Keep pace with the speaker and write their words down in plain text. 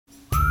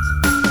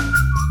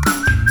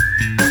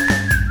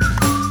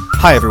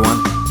Hi,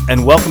 everyone,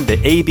 and welcome to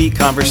AB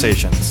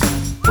Conversations,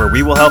 where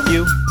we will help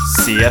you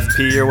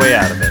CFP your way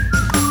out of it.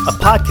 A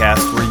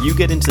podcast where you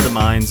get into the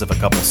minds of a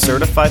couple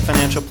certified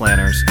financial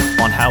planners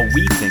on how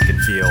we think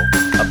and feel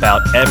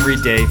about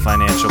everyday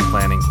financial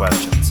planning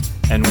questions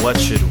and what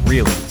should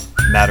really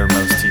matter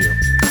most to you.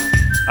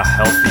 A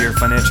healthier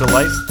financial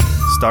life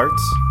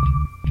starts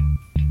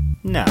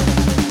now.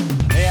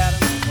 Hey,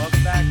 Adam.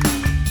 Welcome back.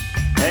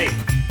 Hey,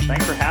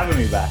 thanks for having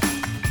me back.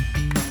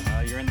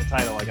 You're in the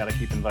title. I got to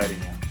keep inviting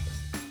you.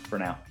 For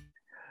now.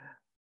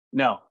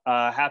 No,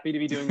 happy to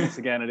be doing this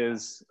again. It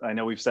is, I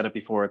know we've said it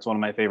before, it's one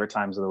of my favorite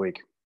times of the week.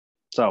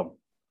 So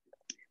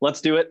let's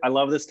do it. I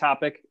love this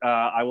topic.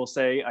 I will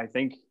say, I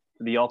think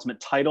the ultimate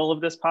title of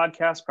this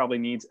podcast probably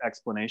needs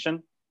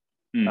explanation.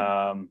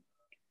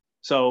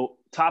 So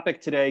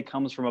topic today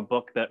comes from a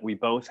book that we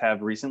both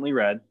have recently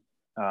read,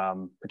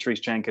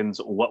 Patrice Jenkins'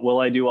 What Will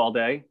I Do All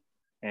Day?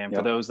 And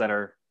for those that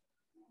are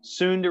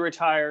soon to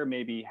retire,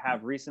 maybe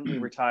have recently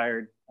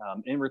retired,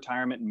 in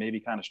retirement and maybe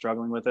kind of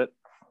struggling with it,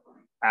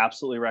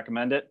 absolutely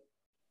recommend it.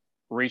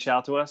 Reach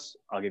out to us.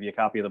 I'll give you a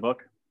copy of the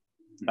book.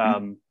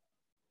 I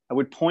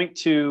would point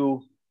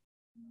to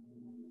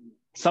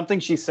something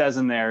she says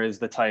in there is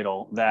the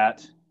title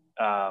that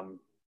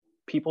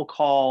people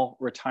call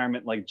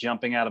retirement like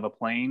jumping out of a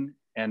plane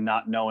and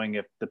not knowing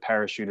if the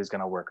parachute is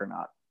going to work or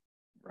not.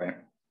 Right.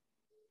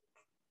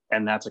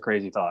 And that's a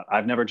crazy thought.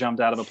 I've never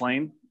jumped out of a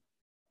plane.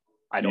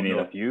 I don't know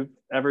if you've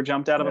ever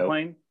jumped out of a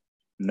plane.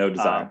 No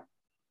desire.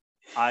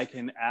 I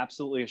can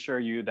absolutely assure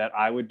you that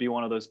I would be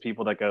one of those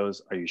people that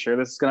goes, are you sure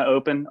this is going to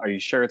open? Are you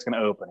sure it's going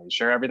to open? Are you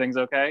sure everything's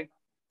okay?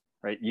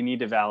 Right. You need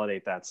to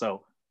validate that.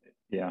 So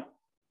yeah,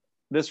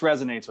 this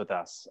resonates with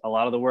us. A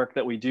lot of the work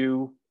that we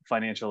do,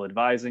 financial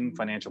advising,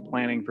 financial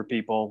planning for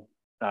people,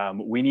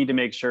 we need to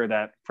make sure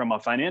that from a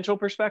financial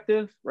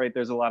perspective, right,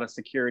 there's a lot of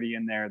security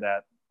in there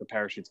that the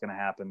parachute's going to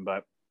happen.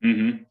 But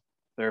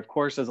there, of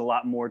course, is a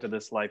lot more to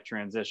this life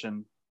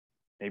transition.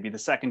 Maybe the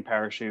second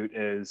parachute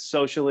is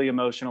socially,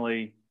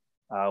 emotionally.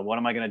 What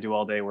am I going to do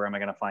all day? Where am I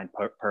going to find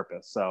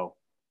purpose? So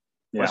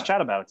let's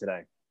chat about it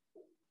today.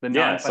 The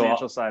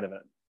non-financial side of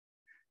it.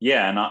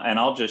 Yeah. And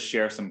I'll just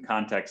share some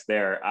context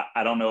there.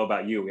 I don't know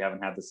about you. We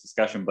haven't had this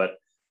discussion, but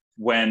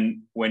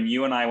when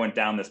you and I went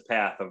down this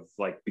path of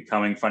like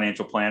becoming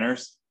financial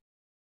planners,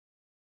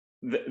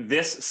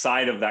 this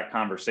side of that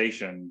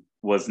conversation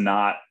was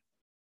not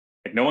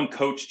like, no one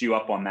coached you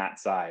up on that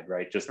side,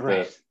 right? Just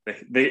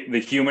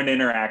the human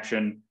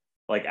interaction,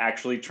 like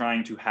actually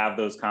trying to have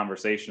those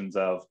conversations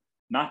of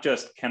not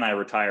just, can I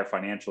retire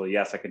financially?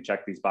 Yes, I can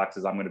check these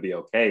boxes. I'm going to be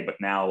okay. But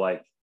now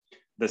like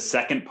the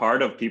second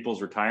part of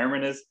people's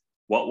retirement is,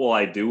 what will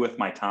I do with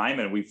my time?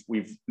 And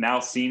we've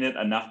now seen it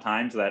enough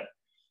times that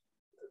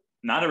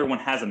not everyone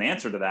has an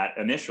answer to that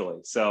initially.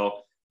 So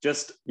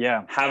just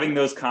having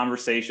those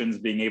conversations,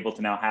 being able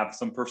to now have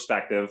some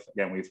perspective.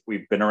 Again,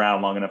 we've been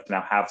around long enough to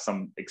now have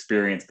some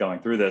experience going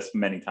through this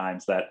many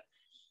times that,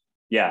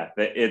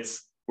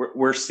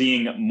 we're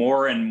seeing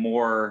more and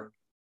more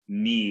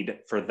need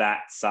for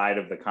that side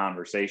of the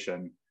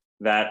conversation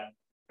that,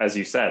 as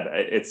you said,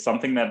 it's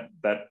something that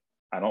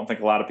I don't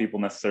think a lot of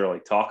people necessarily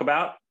talk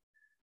about,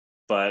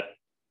 but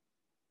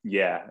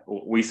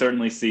we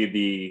certainly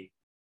see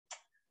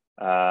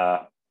the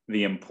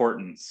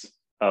importance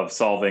of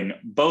solving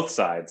both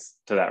sides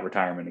to that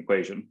retirement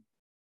equation.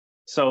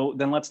 So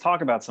then let's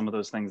talk about some of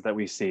those things that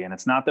we see. And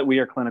it's not that we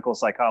are clinical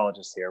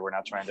psychologists here. We're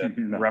not trying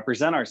to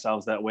represent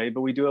ourselves that way, but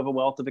we do have a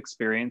wealth of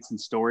experience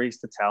and stories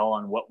to tell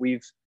on what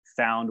we've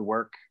found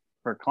work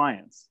for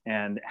clients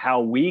and how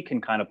we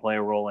can kind of play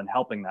a role in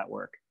helping that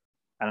work.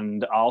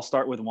 And I'll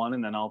start with one,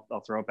 and then I'll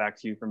throw it back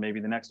to you for maybe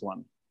the next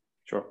one.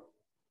 Sure.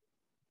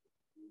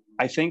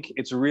 I think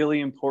it's really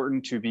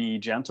important to be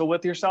gentle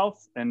with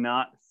yourself and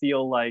not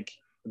feel like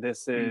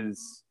this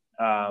is,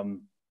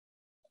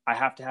 I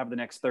have to have the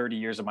next 30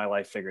 years of my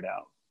life figured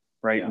out,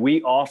 right? Yeah.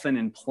 We often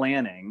in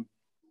planning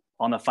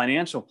on the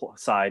financial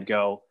side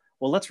go,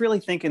 well, let's really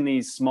think in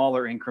these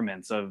smaller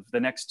increments of the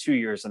next 2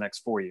 years, the next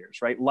 4 years,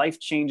 right? Life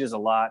changes a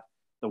lot.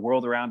 The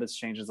world around us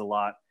changes a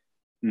lot.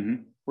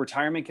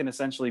 Retirement can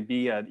essentially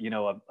be a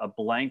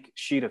blank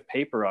sheet of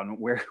paper on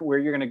where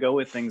you're going to go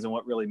with things and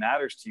what really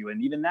matters to you.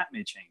 And even that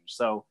may change.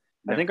 So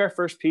I think our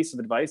first piece of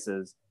advice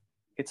is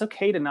it's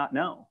okay to not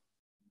know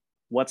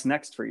what's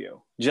next for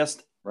you.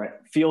 Just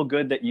feel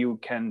good that you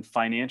can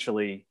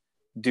financially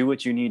do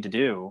what you need to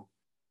do,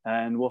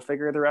 and we'll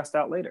figure the rest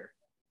out later.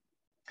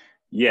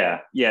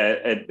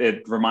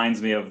 It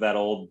reminds me of that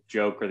old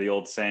joke or the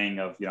old saying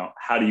of,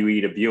 how do you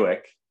eat a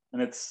Buick?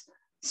 And it's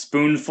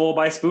spoonful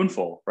by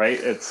spoonful, right?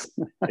 It's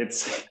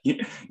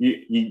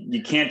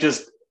you can't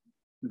just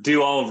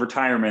do all of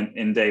retirement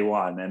in day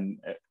one. And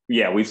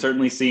we've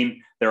certainly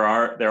seen there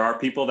are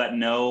people that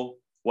know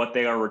what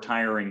they are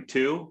retiring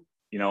to.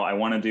 I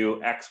want to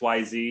do X,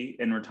 Y, Z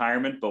in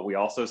retirement, but we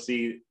also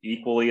see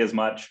equally as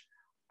much.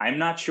 I'm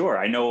not sure.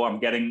 I know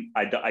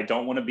I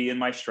don't want to be in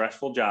my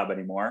stressful job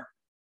anymore.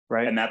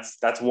 Right. And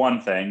that's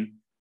one thing.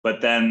 But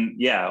then,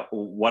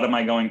 what am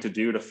I going to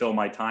do to fill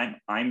my time?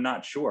 I'm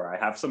not sure.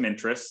 I have some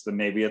interests, and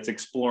maybe it's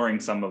exploring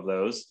some of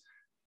those.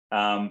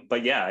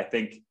 But yeah, I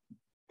think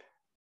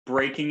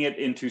breaking it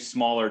into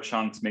smaller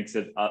chunks makes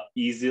it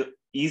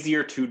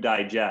easier to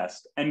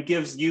digest and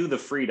gives you the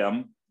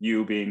freedom,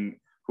 you being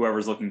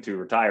whoever's looking to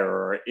retire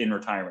or in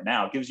retirement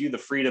now, gives you the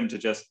freedom to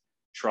just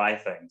try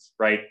things,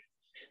 right?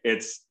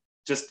 It's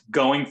just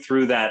going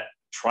through that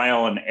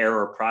trial and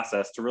error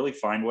process to really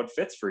find what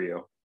fits for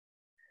you.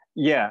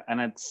 Yeah.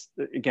 And it's,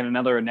 again,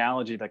 another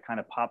analogy that kind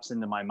of pops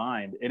into my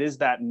mind. It is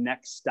that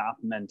next stop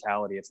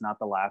mentality. It's not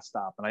the last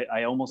stop. And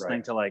I almost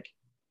think to like,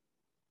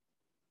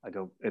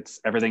 it's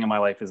everything in my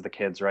life is the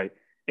kids, right?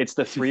 It's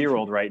the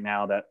 3-year-old right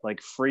now that like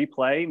free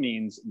play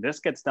means this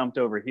gets dumped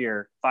over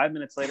here. 5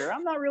 minutes later,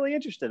 I'm not really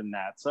interested in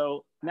that.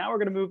 So now we're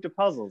going to move to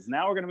puzzles.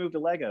 Now we're going to move to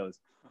Legos.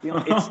 You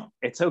know,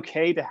 it's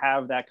okay to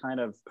have that kind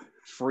of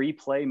free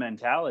play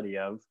mentality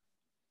of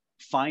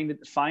find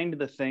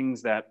the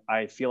things that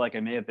I feel like I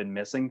may have been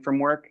missing from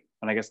work.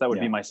 And I guess that would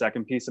be my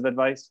second piece of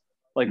advice.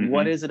 Like,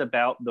 what is it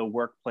about the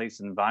workplace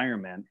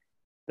environment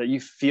that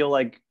you feel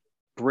like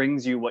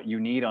brings you what you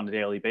need on a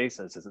daily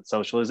basis? Is it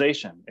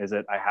socialization? Is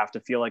it, I have to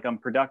feel like I'm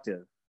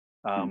productive?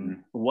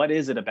 What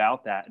is it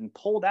about that? And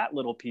pull that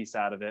little piece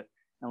out of it.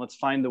 And let's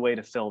find the way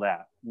to fill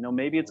that. You know,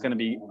 maybe it's going to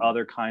be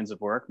other kinds of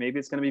work. Maybe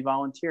it's going to be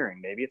volunteering.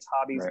 Maybe it's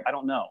hobbies. I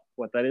don't know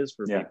what that is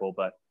for people,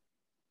 but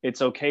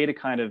it's okay to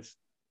kind of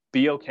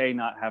be okay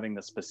not having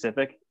the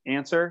specific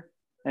answer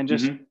and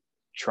just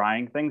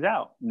trying things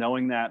out,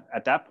 knowing that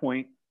at that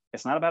point,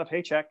 it's not about a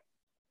paycheck.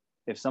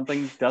 If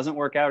something doesn't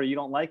work out or you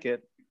don't like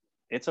it,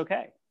 it's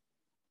okay.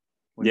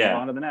 We move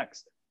on to the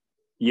next.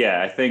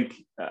 Yeah, I think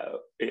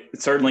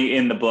certainly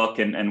in the book,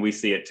 and we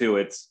see it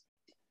too,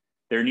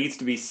 there needs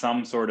to be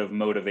some sort of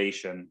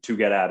motivation to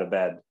get out of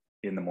bed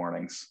in the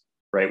mornings,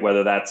 right?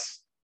 Whether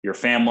that's your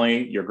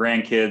family, your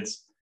grandkids,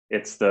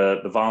 it's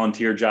the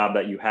volunteer job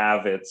that you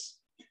have, it's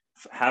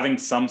having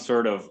some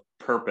sort of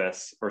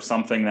purpose or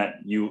something that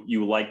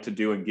you like to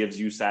do and gives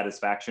you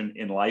satisfaction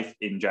in life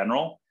in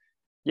general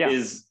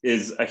is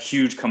a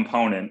huge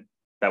component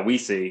that we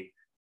see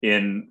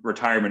in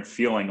retirement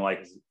feeling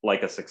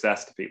like a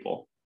success to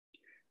people.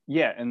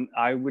 Yeah, and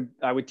I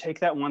would take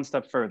that one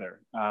step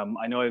further.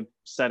 I know I've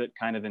said it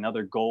kind of in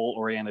other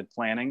goal-oriented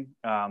planning,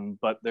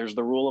 but there's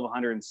the rule of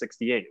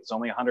 168. It's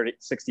only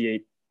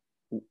 168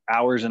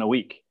 hours in a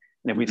week.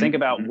 And if we think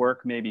about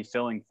work maybe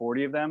filling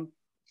 40 of them,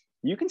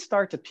 you can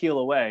start to peel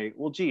away,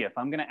 well, gee, if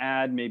I'm going to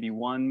add maybe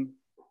one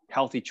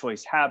healthy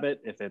choice habit,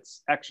 if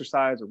it's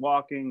exercise or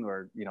walking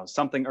or, you know,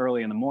 something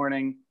early in the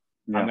morning,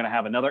 I'm going to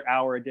have another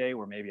hour a day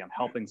where maybe I'm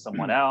helping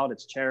someone out.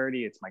 It's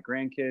charity. It's my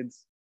grandkids.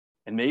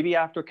 And maybe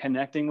after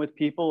connecting with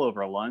people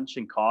over lunch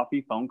and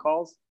coffee, phone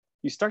calls,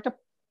 you start to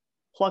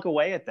plug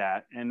away at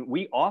that. And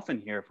we often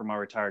hear from our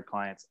retired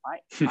clients,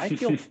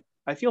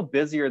 I feel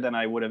busier than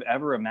I would have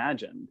ever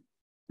imagined.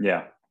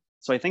 Yeah.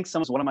 So I think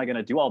what am I going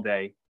to do all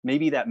day?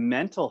 Maybe that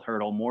mental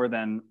hurdle more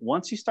than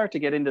once you start to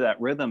get into that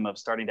rhythm of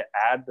starting to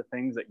add the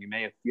things that you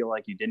may have feel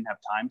like you didn't have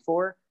time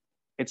for,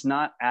 it's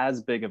not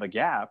as big of a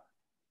gap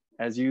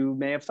as you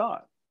may have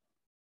thought.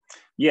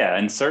 Yeah.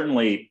 And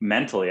certainly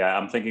mentally,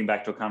 I'm thinking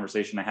back to a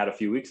conversation I had a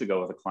few weeks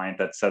ago with a client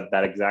that said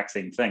that exact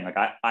same thing. Like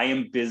I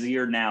am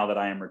busier now that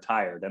I am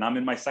retired, and I'm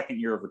in my second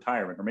year of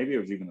retirement, or maybe it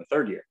was even the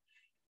third year.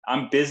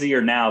 I'm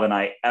busier now than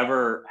I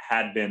ever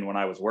had been when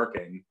I was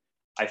working.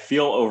 I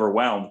feel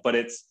overwhelmed, but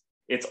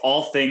it's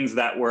all things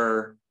that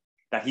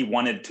he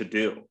wanted to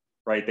do,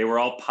 right? They were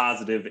all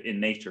positive in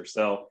nature.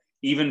 So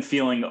even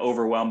feeling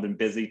overwhelmed and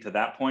busy to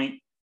that point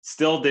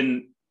still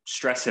didn't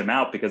stress him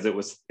out, because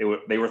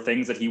they were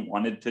things that he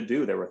wanted to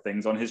do. There were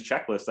things on his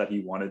checklist that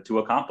he wanted to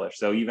accomplish.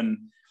 So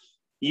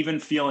even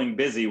feeling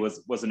busy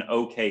was an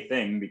okay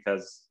thing,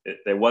 because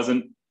there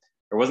wasn't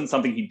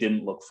something he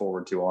didn't look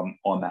forward to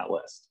on that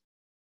list.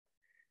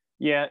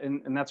 Yeah.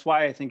 And that's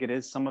why I think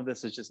some of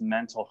this is just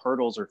mental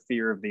hurdles or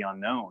fear of the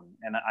unknown.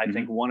 And I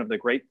think one of the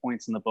great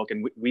points in the book,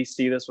 and we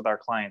see this with our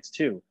clients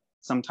too,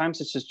 sometimes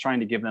it's just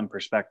trying to give them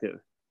perspective.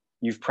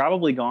 You've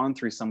probably gone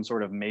through some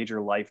sort of major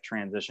life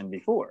transition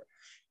before,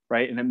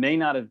 right? And it may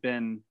not have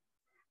been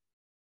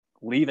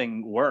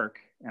leaving work,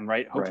 and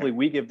hopefully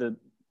we give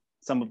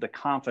some of the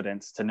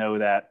confidence to know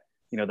that,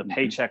 you know, the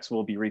paychecks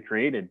will be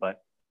recreated,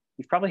 but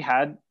you've probably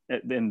had,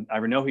 and I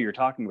know who you're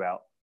talking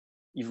about,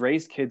 you've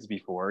raised kids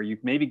before,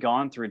 you've maybe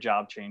gone through a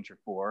job change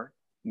before,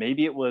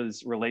 maybe it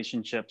was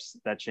relationships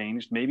that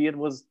changed, maybe it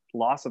was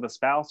loss of a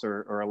spouse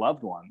or a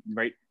loved one,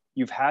 right?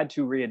 You've had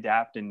to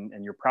readapt, and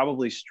you're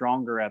probably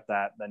stronger at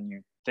that than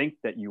you think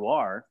that you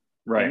are.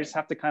 Right. You just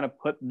have to kind of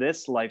put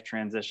this life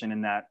transition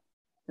in that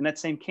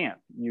same camp.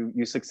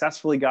 You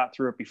successfully got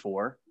through it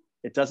before.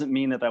 It doesn't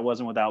mean that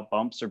wasn't without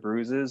bumps or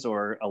bruises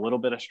or a little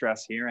bit of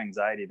stress here,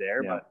 anxiety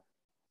there, but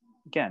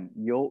again,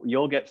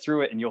 you'll get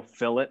through it, and you'll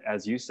fill it,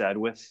 as you said,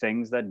 with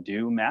things that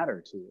do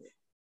matter to you.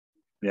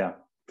 Yeah.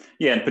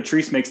 Yeah. And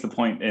Patrice makes the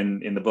point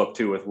in the book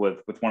too,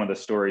 with one of the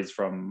stories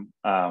from,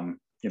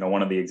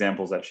 one of the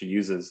examples that she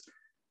uses,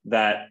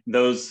 that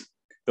those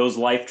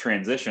life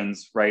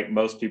transitions, right?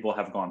 Most people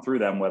have gone through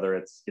them, whether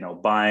it's,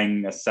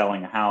 buying,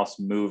 selling a house,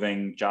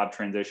 moving, job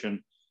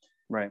transition.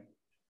 Right.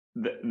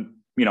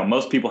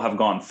 most people have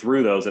gone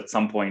through those at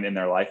some point in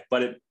their life,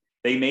 but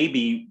they may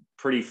be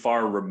pretty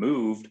far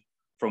removed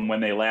from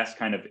when they last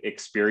kind of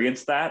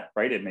experienced that,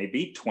 right? It may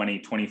be 20,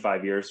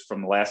 25 years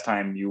from the last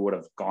time you would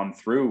have gone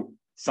through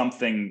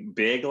something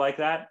big like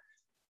that.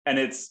 And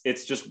it's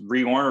just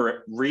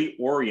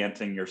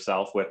reorienting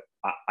yourself with,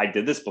 I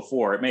did this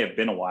before. It may have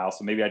been a while,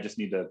 so maybe I just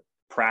need to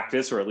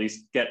practice or at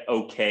least get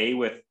okay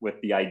with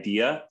the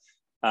idea.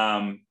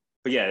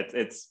 But yeah,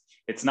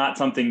 it's not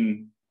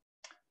something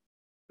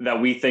that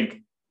we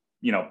think,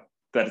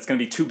 that it's going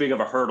to be too big of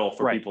a hurdle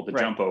for people to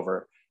jump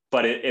over.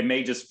 But it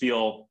may just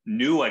feel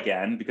new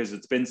again because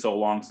it's been so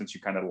long since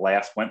you kind of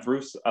last went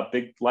through a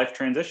big life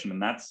transition.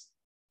 And that's,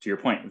 to your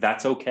point,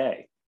 that's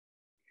okay.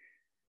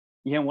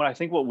 Yeah,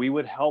 what we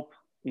would help,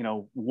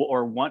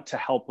 or want to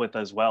help with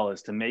as well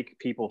is to make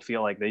people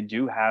feel like they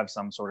do have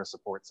some sort of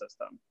support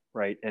system,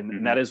 right?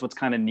 And that is what's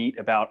kind of neat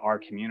about our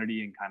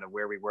community and kind of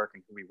where we work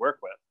and who we work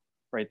with,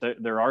 right?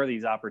 There are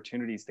these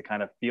opportunities to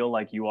kind of feel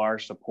like you are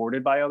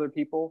supported by other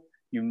people,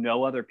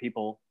 other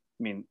people.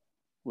 I mean,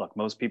 look,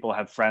 most people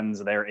have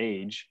friends their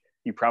age.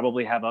 You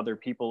probably have other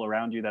people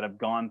around you that have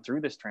gone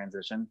through this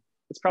transition.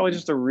 It's probably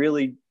just a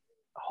really,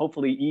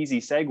 hopefully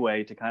easy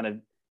segue to kind of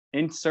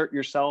insert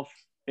yourself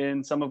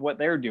in some of what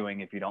they're doing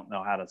if you don't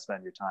know how to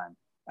spend your time.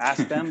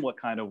 Ask them what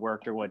kind of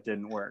worked or what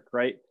didn't work,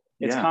 right?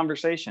 It's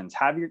conversations.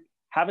 Have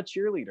a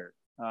cheerleader.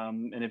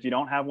 And if you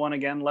don't have one,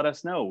 again, let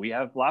us know. We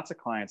have lots of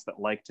clients that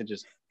like to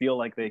just feel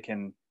like they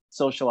can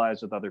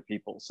socialize with other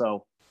people.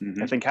 So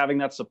I think having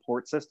that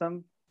support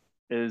system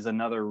is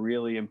another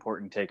really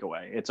important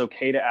takeaway. It's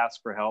okay to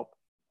ask for help.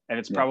 And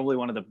it's probably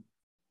one of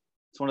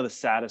the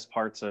saddest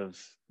parts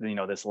of,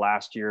 this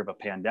last year of a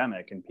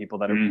pandemic, and people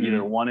that are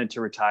either wanted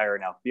to retire or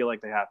now feel like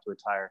they have to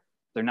retire.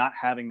 They're not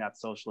having that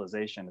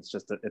socialization. It's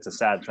just, it's a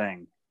sad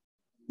thing.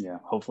 Yeah.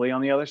 Hopefully on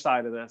the other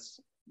side of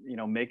this,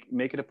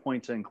 make it a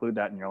point to include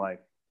that in your life.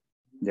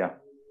 Yeah.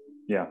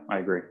 Yeah, I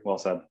agree. Well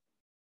said.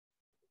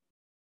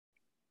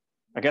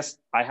 I guess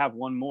I have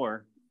one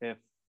more if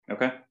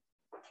okay.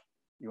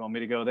 you want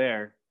me to go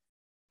there.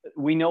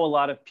 We know a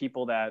lot of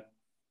people that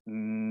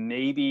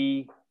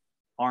maybe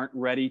aren't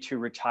ready to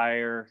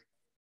retire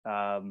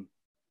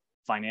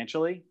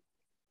financially,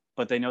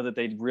 but they know that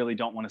they really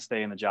don't want to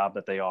stay in the job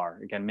that they are.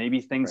 Again, maybe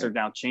things are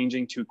now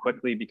changing too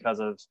quickly because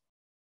of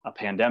a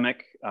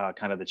pandemic,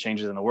 kind of the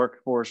changes in the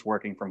workforce,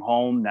 working from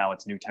home. Now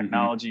it's new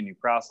technology, new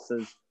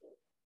processes.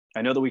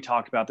 I know that we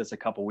talked about this a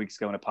couple of weeks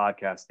ago in a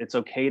podcast. It's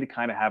okay to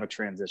kind of have a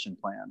transition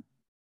plan.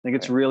 I think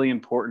it's really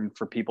important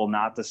for people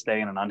not to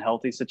stay in an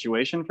unhealthy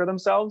situation for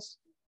themselves.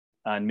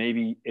 And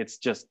maybe it's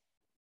just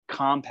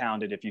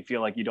compounded if you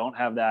feel like you don't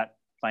have that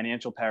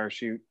financial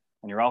parachute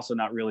and you're also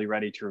not really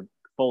ready to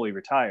fully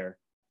retire.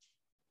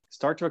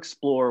 Start to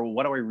explore,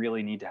 what do I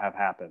really need to have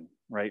happen,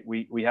 right?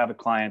 We have a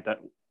client that,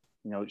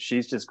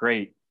 she's just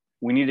great.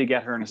 We need to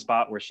get her in a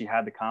spot where she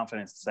had the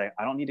confidence to say,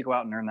 I don't need to go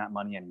out and earn that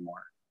money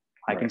anymore.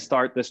 I can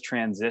start this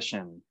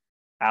transition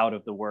out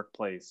of the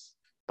workplace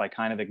by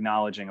kind of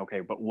acknowledging,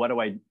 okay, but what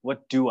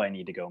do I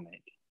need to go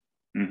make?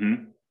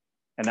 And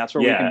that's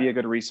where we can be a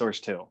good resource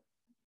too.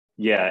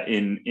 Yeah.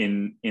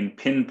 In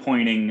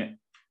pinpointing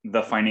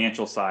the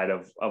financial side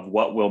of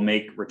what will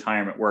make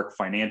retirement work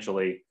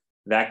financially,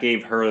 that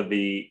gave her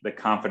the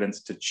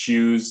confidence to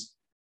choose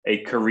a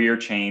career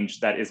change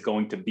that is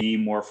going to be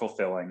more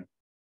fulfilling.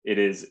 It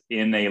is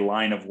in a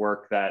line of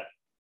work that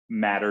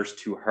matters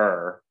to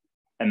her,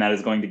 and that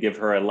is going to give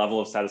her a level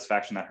of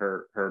satisfaction that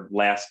her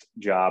last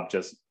job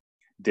just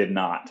did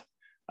not.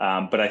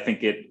 But I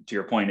think to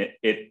your point,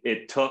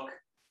 it took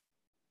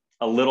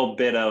a little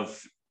bit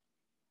of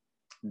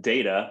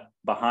data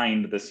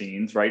behind the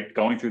scenes, right?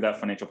 Going through that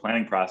financial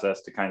planning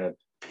process to kind of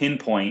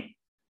pinpoint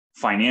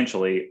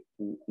financially,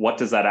 what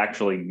does that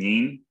actually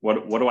mean?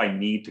 What do I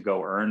need to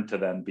go earn to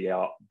then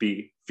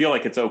feel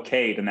like it's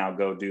okay to now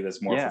go do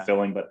this more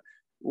fulfilling, but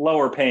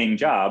lower paying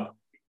job,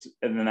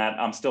 and then that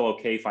I'm still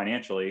okay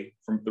financially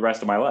for the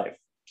rest of my life.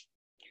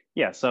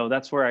 Yeah. So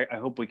that's where I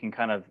hope we can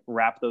kind of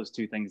wrap those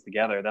two things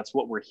together. That's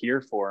what we're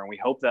here for. And we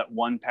hope that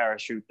one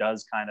parachute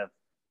does kind of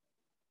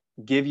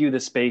give you the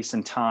space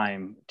and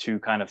time to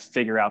kind of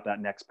figure out that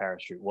next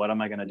parachute. What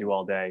am I going to do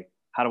all day?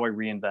 How do I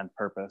reinvent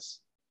purpose?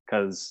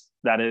 Because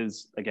that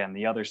is, again,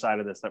 the other side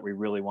of this that we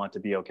really want to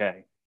be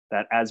okay.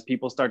 That as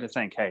people start to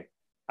think, hey,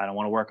 I don't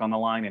want to work on the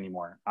line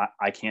anymore.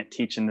 I can't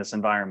teach in this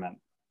environment.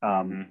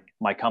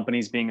 My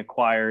company's being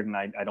acquired and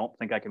I don't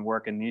think I can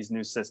work in these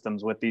new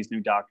systems with these new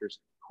doctors,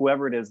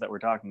 whoever it is that we're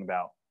talking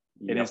about.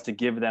 It is to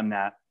give them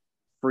that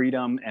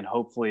freedom and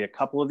hopefully a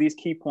couple of these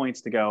key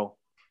points to go,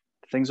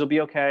 things will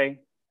be okay.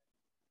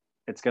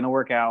 It's going to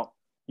work out.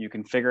 You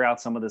can figure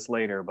out some of this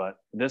later, but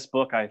this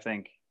book, I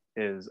think,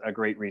 is a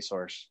great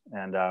resource.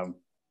 And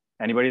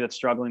anybody that's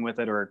struggling with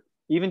it or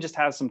even just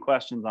has some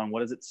questions on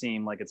what does it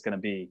seem like it's going to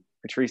be,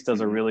 Patrice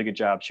does a really good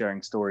job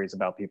sharing stories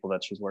about people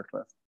that she's worked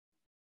with.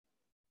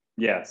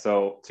 Yeah.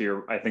 So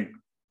I think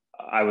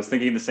I was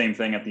thinking the same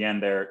thing at the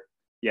end there.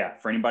 Yeah.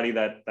 For anybody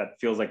that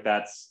feels like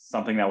that's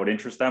something that would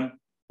interest them,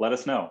 let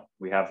us know.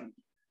 We have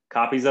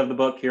copies of the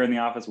book here in the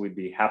office. We'd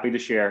be happy to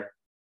share.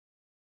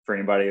 for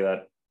anybody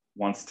that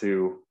wants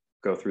to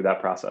go through that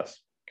process.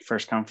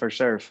 First come, first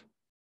serve.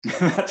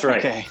 That's right.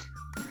 Okay.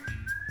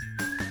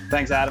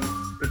 Thanks,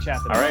 Adam. Good chat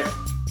today. All right.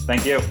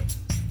 Thank you.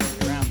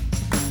 See you around.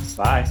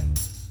 Bye.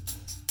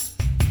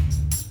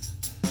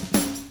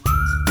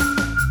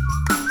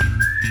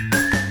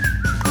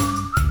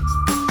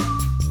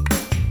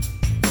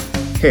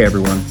 Hey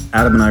everyone,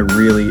 Adam and I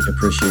really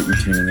appreciate you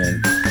tuning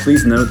in.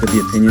 Please note that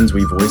the opinions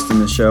we voiced in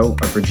this show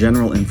are for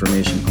general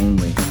information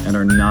only and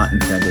are not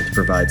intended to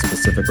provide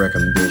specific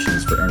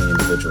recommendations for any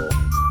individual.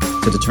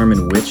 To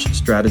determine which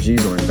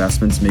strategies or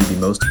investments may be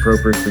most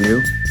appropriate for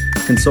you,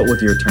 consult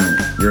with your attorney,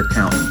 your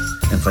accountant,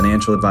 and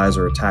financial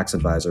advisor or tax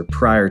advisor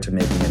prior to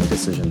making any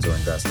decisions or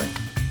investing.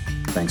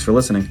 Thanks for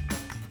listening.